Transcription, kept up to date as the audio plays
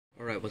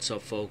Alright, what's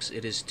up, folks?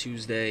 It is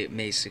Tuesday,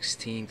 May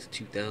 16th,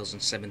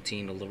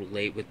 2017. A little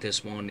late with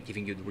this one,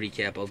 giving you the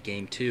recap of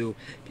Game 2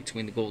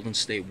 between the Golden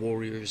State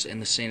Warriors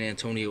and the San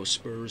Antonio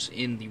Spurs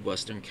in the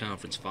Western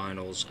Conference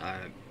Finals.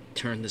 I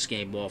turned this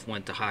game off,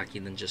 went to hockey,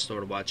 and then just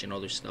started watching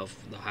other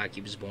stuff. The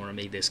hockey was born. I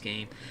made this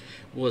game.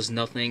 Was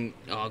nothing.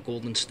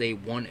 Golden State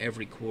won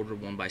every quarter,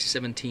 won by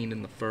 17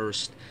 in the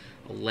first,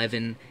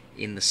 11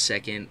 in the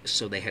second,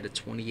 so they had a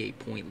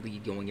 28-point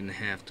lead going into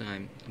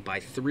halftime, by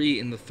 3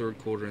 in the third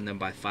quarter, and then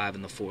by 5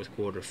 in the fourth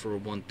quarter for a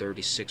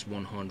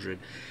 136-100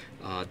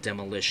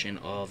 demolition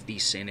of the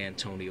San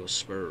Antonio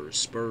Spurs.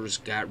 Spurs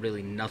got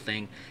really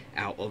nothing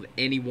out of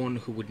anyone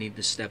who would need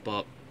to step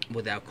up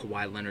without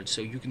Kawhi Leonard.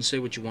 So you can say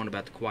what you want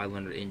about the Kawhi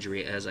Leonard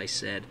injury. As I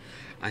said,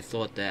 I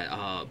thought that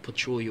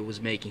Pachulia was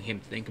making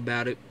him think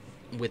about it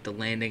with the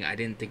landing. I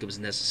didn't think it was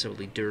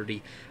necessarily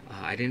dirty.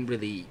 I didn't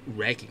really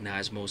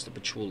recognize most of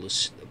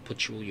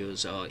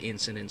Pachulia's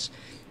incidents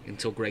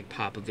until Greg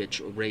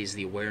Popovich raised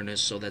the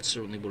awareness, so that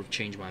certainly would have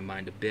changed my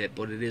mind a bit,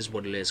 but it is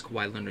what it is.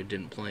 Kawhi Leonard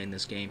didn't play in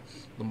this game.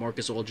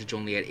 LaMarcus Aldridge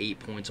only had 8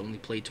 points, only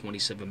played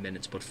 27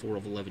 minutes, but 4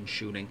 of 11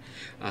 shooting.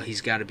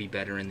 He's got to be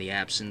better in the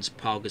absence.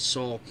 Paul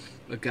Gasol,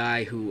 a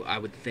guy who I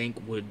would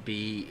think would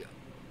be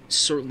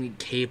certainly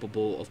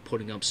capable of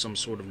putting up some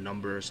sort of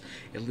numbers,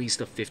 at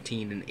least a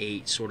 15 and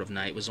 8 sort of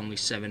night. Was only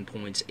 7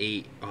 points,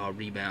 8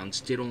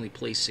 rebounds, did only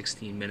play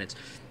 16 minutes.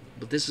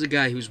 But this is a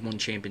guy who's won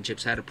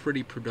championships, had a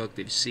pretty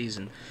productive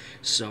season,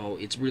 so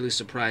it's really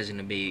surprising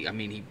to me. I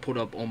mean, he put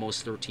up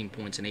almost 13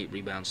 points and 8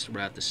 rebounds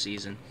throughout the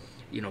season.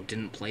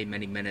 Didn't play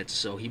many minutes,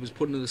 so he was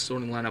put into the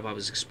starting lineup. I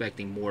was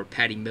expecting more.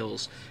 Patty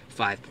Mills,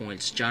 5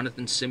 points.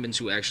 Jonathan Simmons,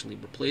 who actually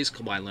replaced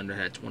Kawhi Leonard,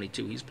 had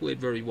 22. He's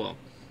played very well.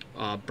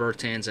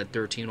 Bertans at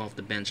 13 off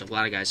the bench. A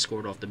lot of guys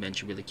scored off the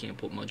bench. You really can't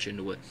put much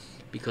into it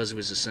because it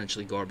was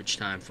essentially garbage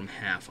time from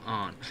half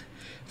on.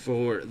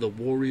 For the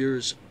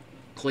Warriors,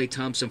 Klay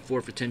Thompson,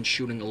 4 for 10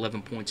 shooting,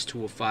 11 points,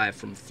 2 of 5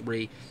 from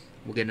 3.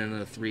 We'll get into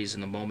the threes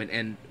in a moment.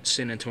 And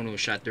San Antonio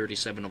shot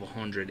 37 of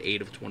 100,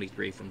 8 of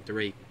 23 from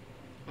 3.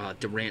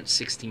 Durant,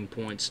 16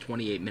 points,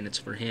 28 minutes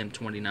for him,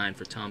 29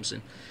 for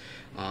Thompson.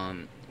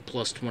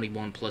 Plus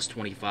 21, plus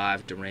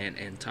 25, Durant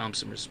and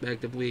Thompson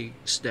respectively.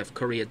 Steph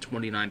Curry had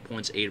 29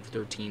 points, 8 of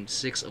 13,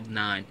 6 of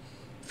 9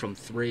 from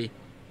 3.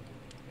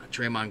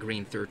 Draymond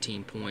Green,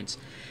 13 points.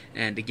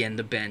 And again,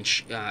 the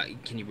bench,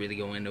 can you really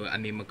go into it? I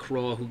mean,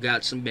 McCraw, who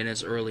got some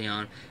minutes early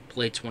on,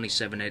 played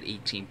 27 at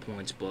 18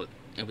 points, but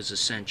it was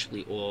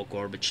essentially all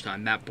garbage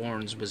time. Matt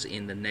Barnes was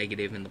in the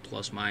negative, in the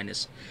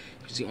plus-minus.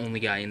 He was the only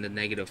guy in the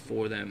negative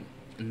for them.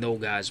 No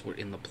guys were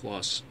in the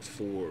plus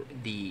for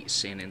the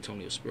San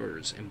Antonio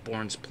Spurs. And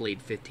Barnes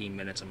played 15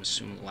 minutes. I'm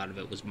assuming a lot of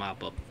it was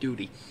mop-up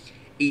duty.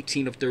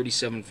 18 of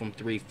 37 from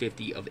 3,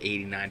 50 of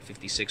 89,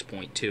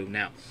 56.2.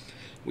 Now,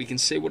 we can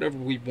say whatever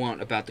we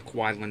want about the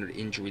Kawhi Leonard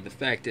injury. The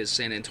fact is,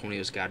 San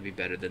Antonio's got to be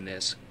better than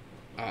this.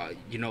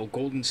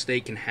 Golden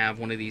State can have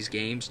one of these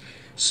games.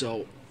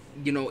 So,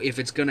 if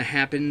it's going to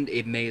happen,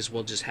 it may as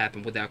well just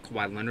happen without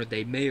Kawhi Leonard.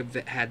 They may have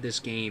had this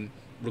game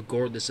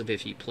regardless of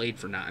if he played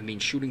for not. I mean,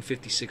 shooting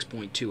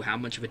 56.2, how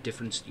much of a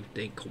difference do you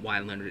think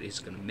Kawhi Leonard is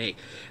going to make?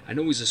 I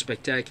know he's a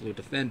spectacular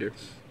defender,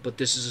 but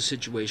this is a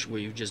situation where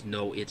you just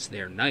know it's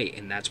their night,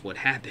 and that's what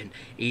happened.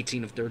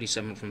 18 of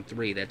 37 from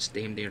 3, that's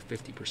damn near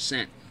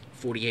 50%.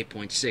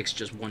 48.6,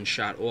 just one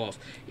shot off.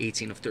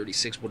 18 of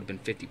 36 would have been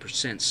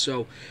 50%.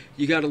 So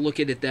you got to look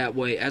at it that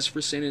way. As for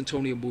San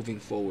Antonio moving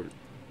forward,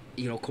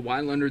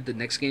 Kawhi Leonard, the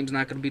next game's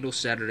not going to be till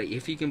Saturday.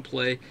 If he can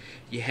play,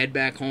 you head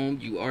back home.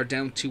 You are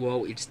down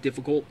 2-0. It's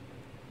difficult.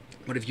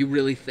 But if you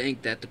really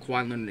think that the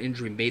Kawhi Leonard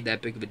injury made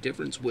that big of a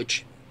difference,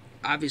 which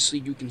obviously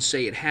you can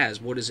say it has.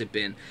 What has it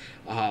been?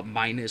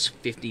 Minus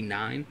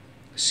 59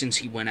 since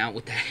he went out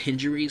with that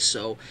injury.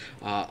 So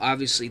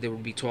obviously there will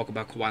be talk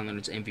about Kawhi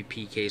Leonard's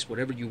MVP case,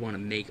 whatever you want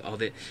to make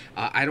of it.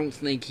 I don't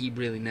think he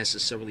really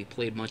necessarily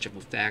played much of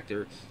a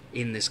factor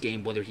in this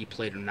game, whether he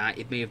played or not.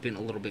 It may have been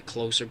a little bit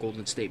closer.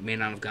 Golden State may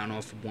not have gone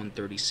off for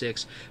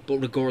 136, but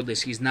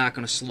regardless, he's not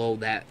going to slow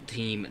that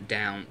team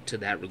down to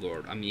that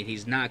regard. I mean,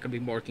 he's not going to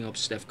be marking up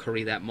Steph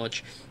Curry that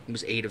much. He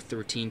was 8 of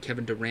 13.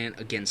 Kevin Durant,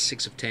 again,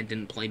 6 of 10,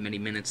 didn't play many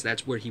minutes.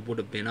 That's where he would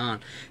have been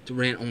on.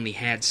 Durant only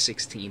had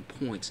 16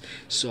 points.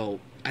 So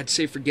I'd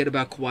say forget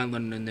about Kawhi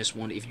Leonard in this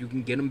one. If you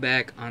can get him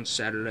back on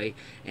Saturday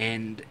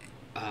and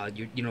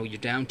you're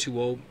down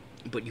 2-0,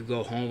 but you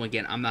go home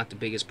again. I'm not the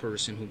biggest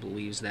person who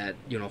believes that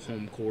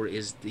home court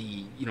is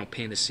the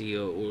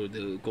panacea or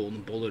the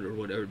golden bullet or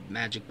whatever,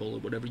 magic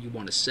bullet, whatever you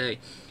want to say.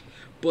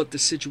 But the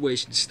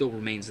situation still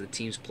remains that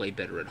teams play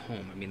better at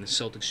home. I mean, the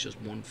Celtics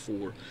just won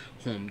 4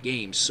 home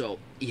games, so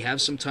you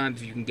have some time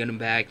if you can get him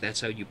back.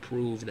 That's how you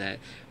prove that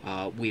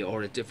we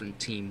are a different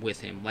team with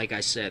him. Like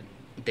I said,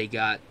 they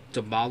got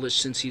demolished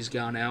since he's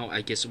gone out.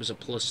 I guess it was a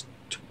plus.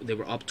 They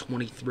were up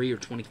 23 or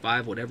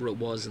 25, whatever it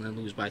was, and then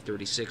lose by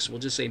 36. We'll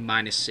just say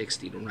minus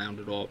 60 to round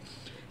it off.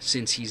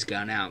 since he's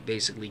gone out,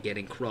 basically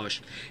getting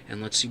crushed.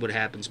 And let's see what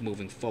happens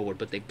moving forward.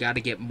 But they've got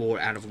to get more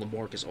out of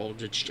LaMarcus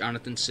Aldridge.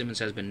 Jonathan Simmons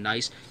has been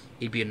nice.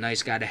 He'd be a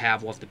nice guy to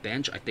have off the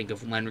bench. I think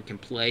if Leonard can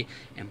play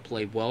and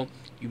play well,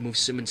 you move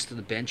Simmons to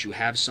the bench, you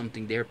have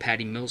something there.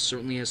 Patty Mills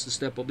certainly has to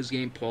step up his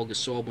game. Paul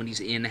Gasol, when he's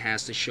in,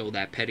 has to show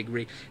that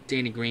pedigree.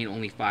 Danny Green,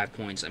 only 5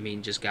 points. I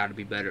mean, just got to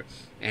be better.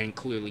 And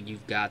clearly,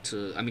 you've got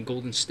to... I mean,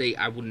 Golden State,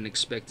 I wouldn't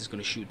expect is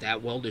going to shoot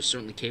that well. They're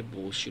certainly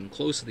capable of shooting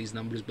close to these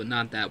numbers, but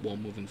not that well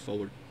moving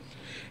forward.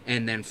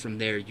 And then from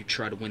there, you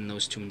try to win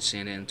those two in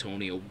San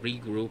Antonio,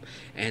 regroup,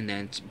 and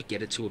then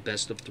get it to a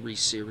best-of-3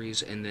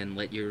 series, and then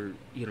let your,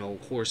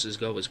 horses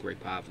go, as Greg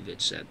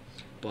Popovich said.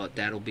 But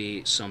that'll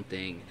be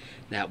something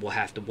that we'll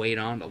have to wait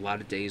on. A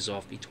lot of days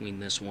off between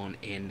this one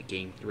and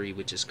Game 3,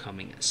 which is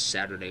coming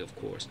Saturday, of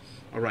course.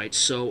 All right,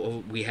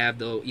 so we have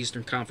the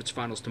Eastern Conference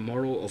Finals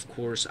tomorrow. Of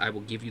course, I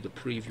will give you the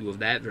preview of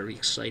that. Very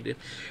excited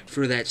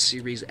for that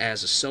series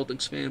as a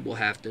Celtics fan. We'll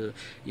have to,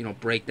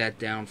 break that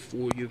down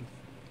for you,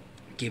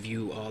 give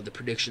you the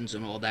predictions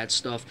and all that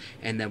stuff.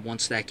 And then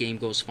once that game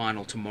goes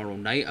final tomorrow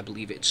night, I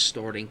believe it's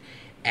starting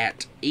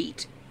at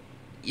 8.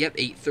 Yep,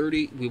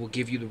 8:30. We will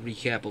give you the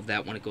recap of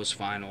that when it goes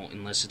final.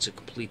 Unless it's a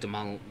complete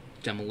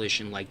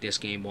demolition like this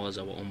game was,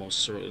 I will almost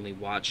certainly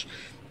watch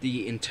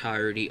the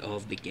entirety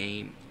of the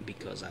game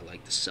because I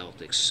like the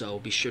Celtics. So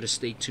be sure to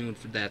stay tuned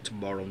for that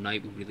tomorrow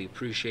night. We really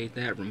appreciate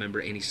that. Remember,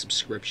 any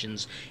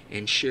subscriptions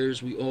and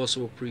shares, we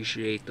also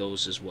appreciate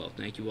those as well.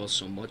 Thank you all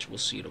so much. We'll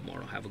see you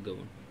tomorrow. Have a good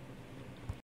one.